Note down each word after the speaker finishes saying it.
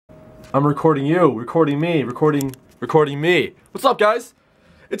I'm recording you, recording me, recording me. What's up, guys?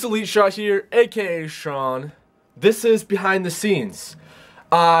 It's EliteShot here, aka Sean. This is behind the scenes.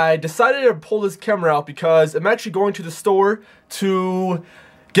 I decided to pull this camera out because I'm actually going to the store to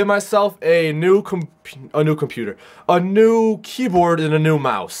get myself a new computer, a new keyboard, and a new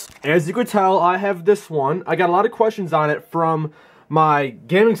mouse. As you can tell, I have this one. I got a lot of questions on it from my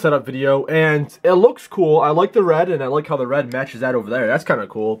gaming setup video, and it looks cool. I like the red, and I like how the red matches that over there. That's kind of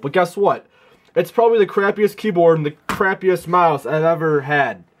cool. But guess what? It's probably the crappiest keyboard and the crappiest mouse I've ever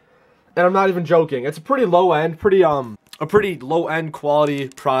had. And I'm not even joking. It's a pretty low-end, a pretty low-end quality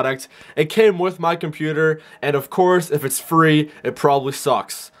product. It came with my computer, and of course, if it's free, it probably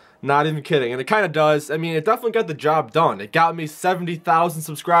sucks. Not even kidding. And it kind of does. I mean, it definitely got the job done. It got me 70,000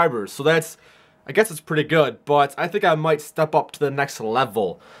 subscribers, so that's, I guess it's pretty good, but I think I might step up to the next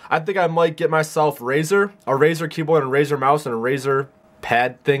level. I think I might get myself a Razer keyboard and a Razer mouse and a Razer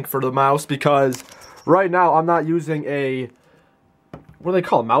pad thing for the mouse, because right now I'm not using a, what do they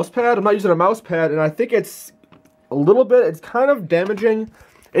call it, mouse pad? I'm not using a mouse pad, and I think it's a little bit, it's kind of damaging.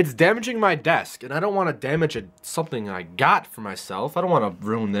 It's damaging my desk, and I don't want to damage something I got for myself. I don't want to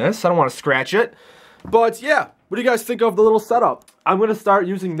ruin this. I don't want to scratch it. But yeah, what do you guys think of the little setup? I'm going to start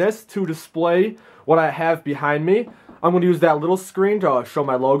using this to display what I have behind me. I'm going to use that little screen to show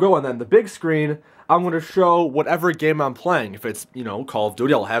my logo, and then the big screen, I'm going to show whatever game I'm playing. If it's, you know, Call of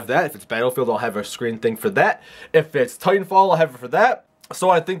Duty, I'll have that. If it's Battlefield, I'll have a screen thing for that. If it's Titanfall, I'll have it for that. So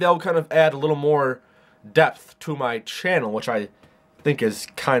I think that will kind of add a little more depth to my channel, which I think is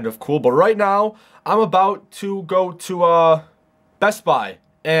kind of cool. But right now, I'm about to go to Best Buy,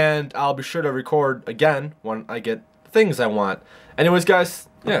 and I'll be sure to record again when I get things I want. Anyways, guys,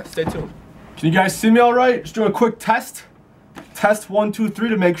 yeah, stay tuned. Can you guys see me all right? Just doing a quick test. Test 1, 2, 3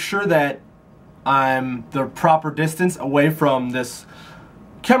 to make sure that I'm the proper distance away from this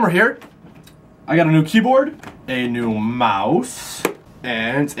camera here. I got a new keyboard, a new mouse,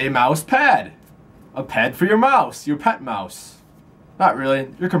 and a mouse pad. A pad for your mouse, your pet mouse. Not really,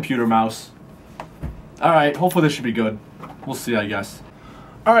 your computer mouse. Alright, hopefully this should be good. We'll see, I guess.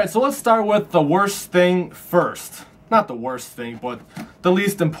 Alright, so let's start with the worst thing first. Not the worst thing, but the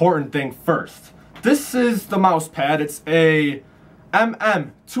least important thing first. This is the mouse pad. It's a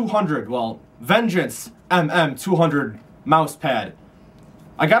MM200, well, Vengeance MM200 mouse pad.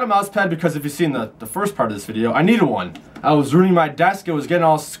 I got a mouse pad because if you've seen the first part of this video, I needed one. I was ruining my desk, it was getting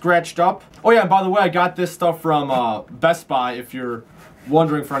all scratched up. Oh yeah, and by the way, I got this stuff from Best Buy, if you're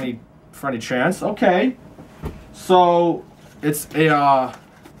wondering for any chance. Okay, so it's a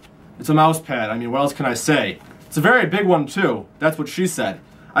mouse pad. I mean, what else can I say? It's a very big one too. That's what she said.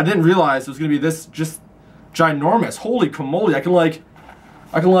 I didn't realize it was gonna be this just ginormous. Holy camoli!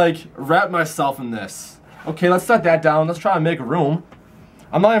 I can like wrap myself in this. Okay, let's set that down. Let's try and make room.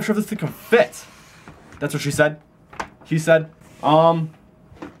 I'm not even sure if this thing can fit. That's what she said. He said.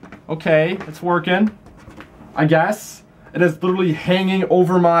 Okay, it's working, I guess. It is literally hanging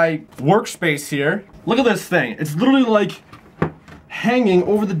over my workspace here. Look at this thing. It's literally like hanging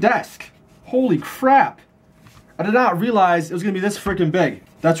over the desk. Holy crap. I did not realize it was gonna be this freaking big.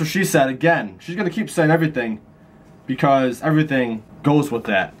 That's what she said again. She's gonna keep saying everything because everything goes with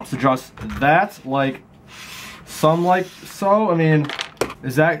that. So just that, like so. I mean,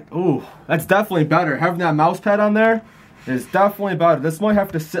 is that, ooh, that's definitely better. Having that mouse pad on there is definitely better. This might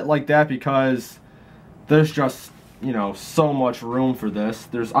have to sit like that because there's just, you know, so much room for this.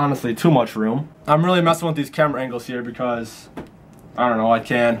 There's honestly too much room. I'm really messing with these camera angles here because, I don't know, I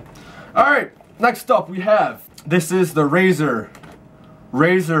can. Alright, next up we have, this is the Razer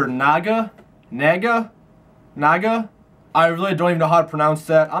Naga? I really don't even know how to pronounce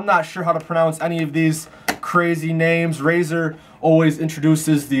that. I'm not sure how to pronounce any of these crazy names. Razer always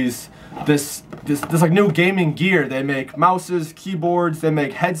introduces this like new gaming gear. They make mouses, keyboards, they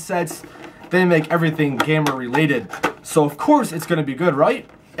make headsets, they make everything gamer related. So of course it's gonna be good, right?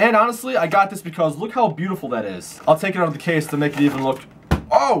 And honestly, I got this because look how beautiful that is. I'll take it out of the case to make it even look,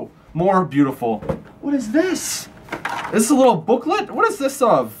 oh, more beautiful. What is this? Is this a little booklet? What is this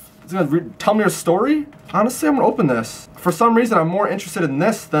of? Is it gonna tell me a story? Honestly, I'm gonna open this. For some reason, I'm more interested in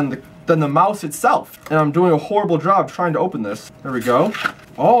this than the mouse itself. And I'm doing a horrible job trying to open this. There we go.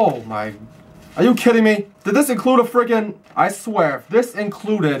 Oh my, are you kidding me? Did this include a friggin', I swear, if this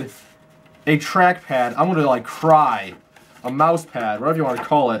included a trackpad, I'm gonna like cry. A mouse pad, whatever you want to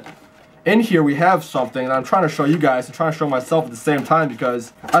call it. In here we have something, and I'm trying to show you guys and trying to show myself at the same time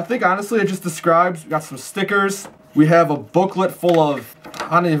because I think honestly it just describes, we got some stickers, we have a booklet full of,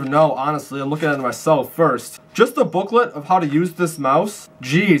 I don't even know, honestly, I'm looking at it myself first. Just a booklet of how to use this mouse.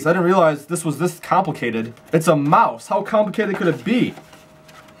 Jeez, I didn't realize this was this complicated. It's a mouse, how complicated could it be?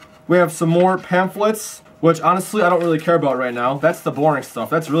 We have some more pamphlets, which honestly I don't really care about right now. That's the boring stuff.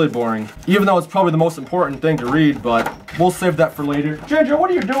 That's really boring. Even though it's probably the most important thing to read, but we'll save that for later. Ginger, what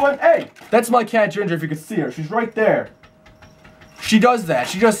are you doing? Hey! That's my cat Ginger, if you can see her. She's right there. She does that.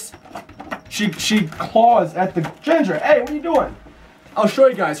 She claws at the Ginger. Hey, what are you doing? I'll show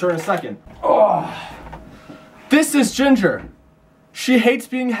you guys her in a second. Oh. This is Ginger. She hates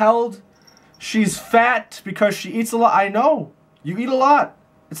being held. She's fat because she eats a lot. I know. You eat a lot.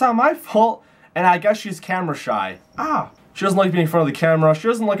 It's not my fault. And I guess she's camera shy. She doesn't like being in front of the camera. She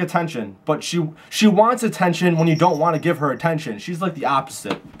doesn't like attention. But she wants attention when you don't want to give her attention. She's like the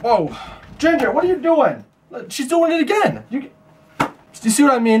opposite. Whoa. Ginger, what are you doing? She's doing it again. Do you see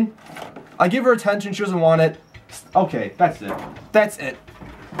what I mean? I give her attention. She doesn't want it. Okay, that's it. That's it.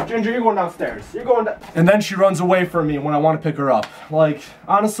 Ginger, you're going downstairs. You're going down. And then she runs away from me when I want to pick her up. Like,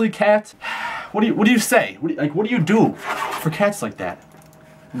 honestly, cat, what do you say? What do you do for cats like that?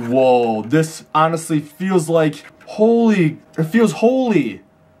 Whoa, this honestly feels like holy. It feels holy.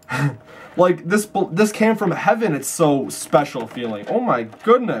 Like this came from heaven. It's so special feeling. Oh my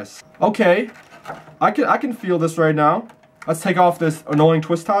goodness. Okay, I can feel this right now. Let's take off this annoying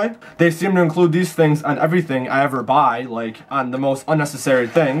twist tie. They seem to include these things on everything I ever buy, like on the most unnecessary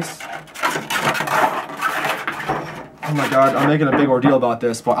things. Oh my god, I'm making a big ordeal about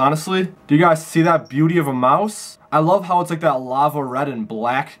this, but honestly, do you guys see that beauty of a mouse? I love how it's like that lava red and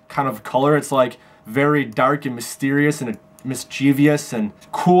black kind of color. It's like very dark and mysterious and mischievous and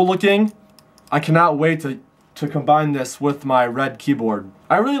cool looking. I cannot wait to combine this with my red keyboard.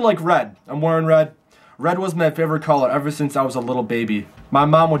 I really like red. I'm wearing red. Red was my favorite color ever since I was a little baby. My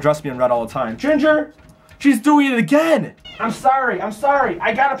mom would dress me in red all the time. Ginger! She's doing it again! I'm sorry.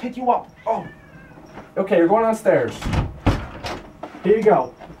 I gotta pick you up. Oh. Okay, you're going downstairs. Here you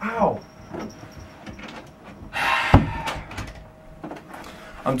go. Ow.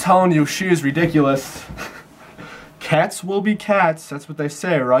 I'm telling you, she is ridiculous. Cats will be cats. That's what they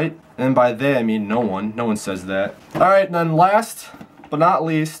say, right? And by they, I mean no one. No one says that. Alright, and then last but not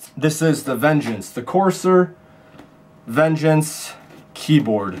least, this is the Vengeance. The Corsair Vengeance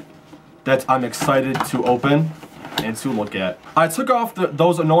keyboard that I'm excited to open and to look at. I took off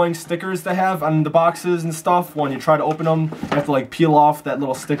those annoying stickers they have on the boxes and stuff. When you try to open them, you have to like peel off that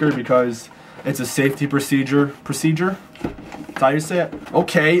little sticker because it's a safety procedure. That's how you say it?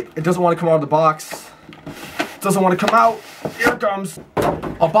 Okay, it doesn't want to come out of the box. It doesn't want to come out. Here it comes.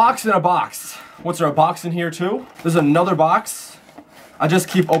 A box in a box. What's there, a box in here too? There's another box. I just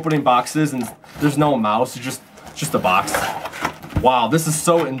keep opening boxes and there's no mouse, it's just a box. Wow, this is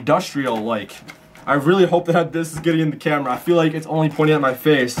so industrial-like. I really hope that this is getting in the camera. I feel like it's only pointing at my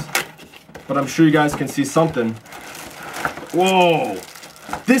face, but I'm sure you guys can see something. Whoa,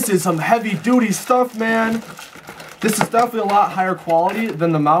 this is some heavy-duty stuff, man. This is definitely a lot higher quality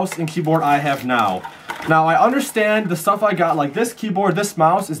than the mouse and keyboard I have now. Now, I understand the stuff I got, like this keyboard, this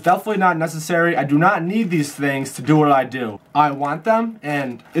mouse, is definitely not necessary. I do not need these things to do what I do. I want them,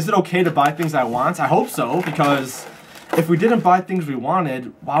 and is it okay to buy things I want? I hope so, because if we didn't buy things we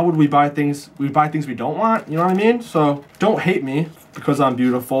wanted, why would we buy things we don't want? You know what I mean? So, don't hate me because I'm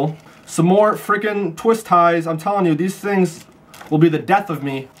beautiful. Some more freaking twist ties. I'm telling you, these things will be the death of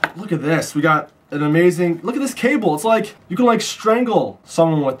me. Look at this. We got an amazing, look at this cable. It's like, you can like strangle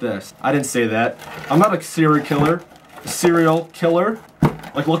someone with this. I didn't say that. I'm not a serial killer,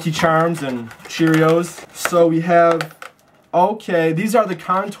 like Lucky Charms and Cheerios. So we have, okay, these are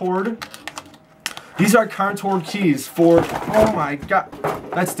contoured keys for, oh my god,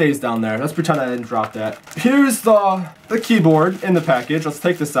 that stays down there. Let's pretend I didn't drop that. Here's the keyboard in the package. Let's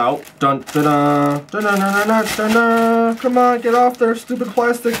take this out. Dun dun dun dun dun dun dun dun dun. Come on, get off there, stupid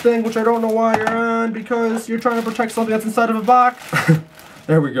plastic thing, which I don't know why you're on, because you're trying to protect something that's inside of a box.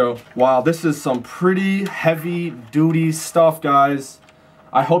 There we go. Wow, this is some pretty heavy-duty stuff, guys.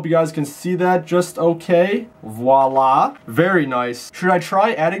 I hope you guys can see that just okay. Voila. Very nice. Should I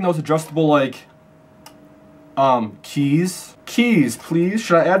try adding those adjustable, like, keys? Keys, please.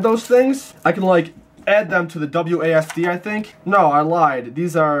 Should I add those things? I can, like, add them to the WASD, I think. No, I lied.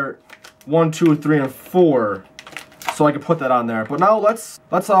 These are 1, 2, 3, and 4. So I can put that on there. But now let's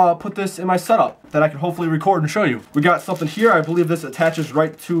put this in my setup that I can hopefully record and show you. We got something here. I believe this attaches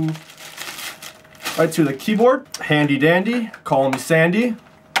right to the keyboard. Handy dandy. Call me Sandy.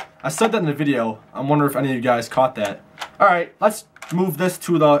 I said that in the video. I'm wondering if any of you guys caught that. Alright, let's move this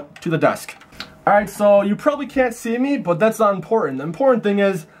to the desk. Alright, so you probably can't see me, but that's not important. The important thing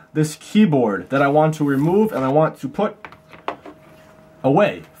is this keyboard that I want to remove and I want to put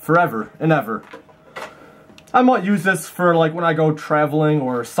away forever and ever. I might use this for like when I go traveling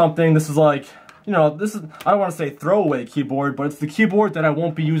or something. This is like you know, this is, I don't want to say throwaway keyboard, but it's the keyboard that I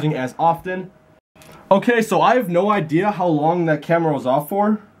won't be using as often. Okay, so I have no idea how long that camera was off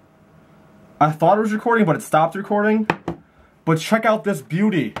for. I thought it was recording, but it stopped recording. But check out this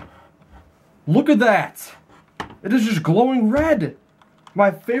beauty. Look at that. It is just glowing red. My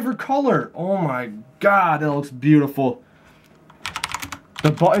favorite color. Oh my god, that looks beautiful.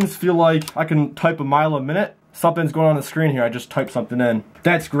 The buttons feel like I can type a mile a minute. Something's going on the screen here. I just typed something in.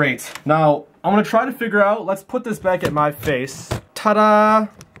 That's great. Now, I'm going to try to figure out, let's put this back at my face. Ta-da!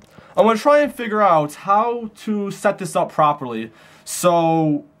 I'm going to try and figure out how to set this up properly.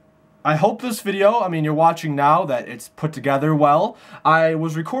 So, I hope this video, I mean, you're watching now, that it's put together well. I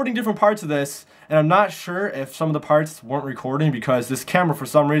was recording different parts of this, and I'm not sure if some of the parts weren't recording because this camera, for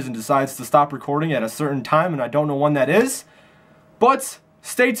some reason, decides to stop recording at a certain time, and I don't know when that is. But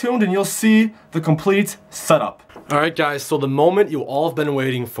stay tuned and you'll see the complete setup. Alright guys, so the moment you all have been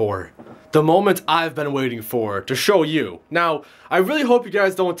waiting for. The moment I've been waiting for to show you. Now, I really hope you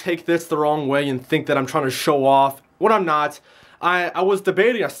guys don't take this the wrong way and think that I'm trying to show off. When I'm not. I was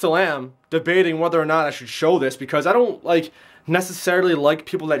debating, I still am, debating whether or not I should show this because I don't necessarily like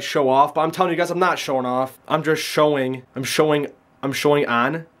people that show off, but I'm telling you guys I'm not showing off. I'm just showing, I'm showing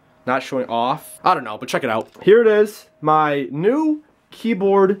on, not showing off. I don't know, but check it out. Here it is, my new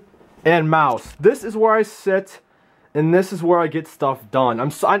keyboard and mouse. This is where I sit, and this is where I get stuff done.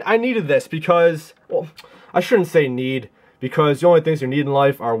 I needed this because, well, I shouldn't say need, because the only things you need in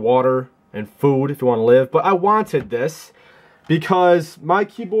life are water and food if you want to live, but I wanted this because my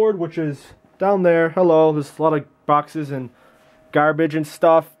keyboard, which is down there, hello, there's a lot of boxes and garbage and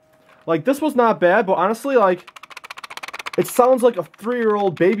stuff. Like, this was not bad, but honestly, like, it sounds like a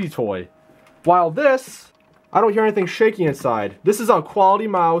 3-year-old baby toy. While this, I don't hear anything shaking inside. This is a quality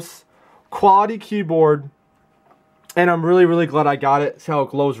mouse, quality keyboard, and I'm really, really glad I got it. See how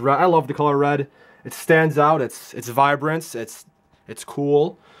it glows red? I love the color red. It stands out. It's vibrant. It's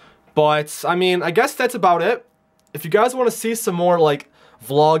cool. But I mean, I guess that's about it. If you guys want to see some more like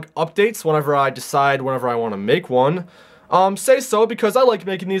vlog updates whenever I want to make one, say so, because I like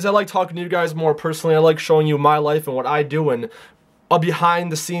making these. I like talking to you guys more personally. I like showing you my life and what I do and a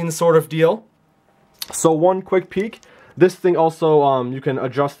behind the scenes sort of deal. So one quick peek. This thing also, you can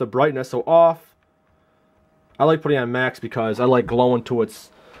adjust the brightness, so off. I like putting it on max because I like glowing to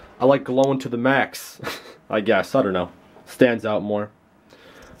the max. I guess, I don't know. Stands out more.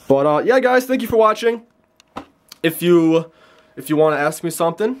 But yeah guys, thank you for watching. If you want to ask me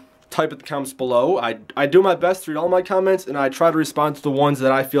something, type it in the comments below. I do my best to read all my comments, and I try to respond to the ones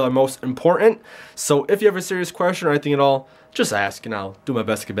that I feel are most important. So if you have a serious question or anything at all, just ask and I'll do my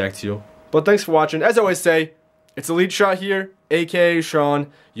best to get back to you. But thanks for watching. As I always say, it's EliteShot here, aka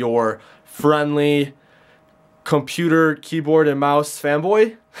Sean, your friendly computer, keyboard, and mouse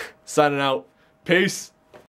fanboy. Signing out. Peace.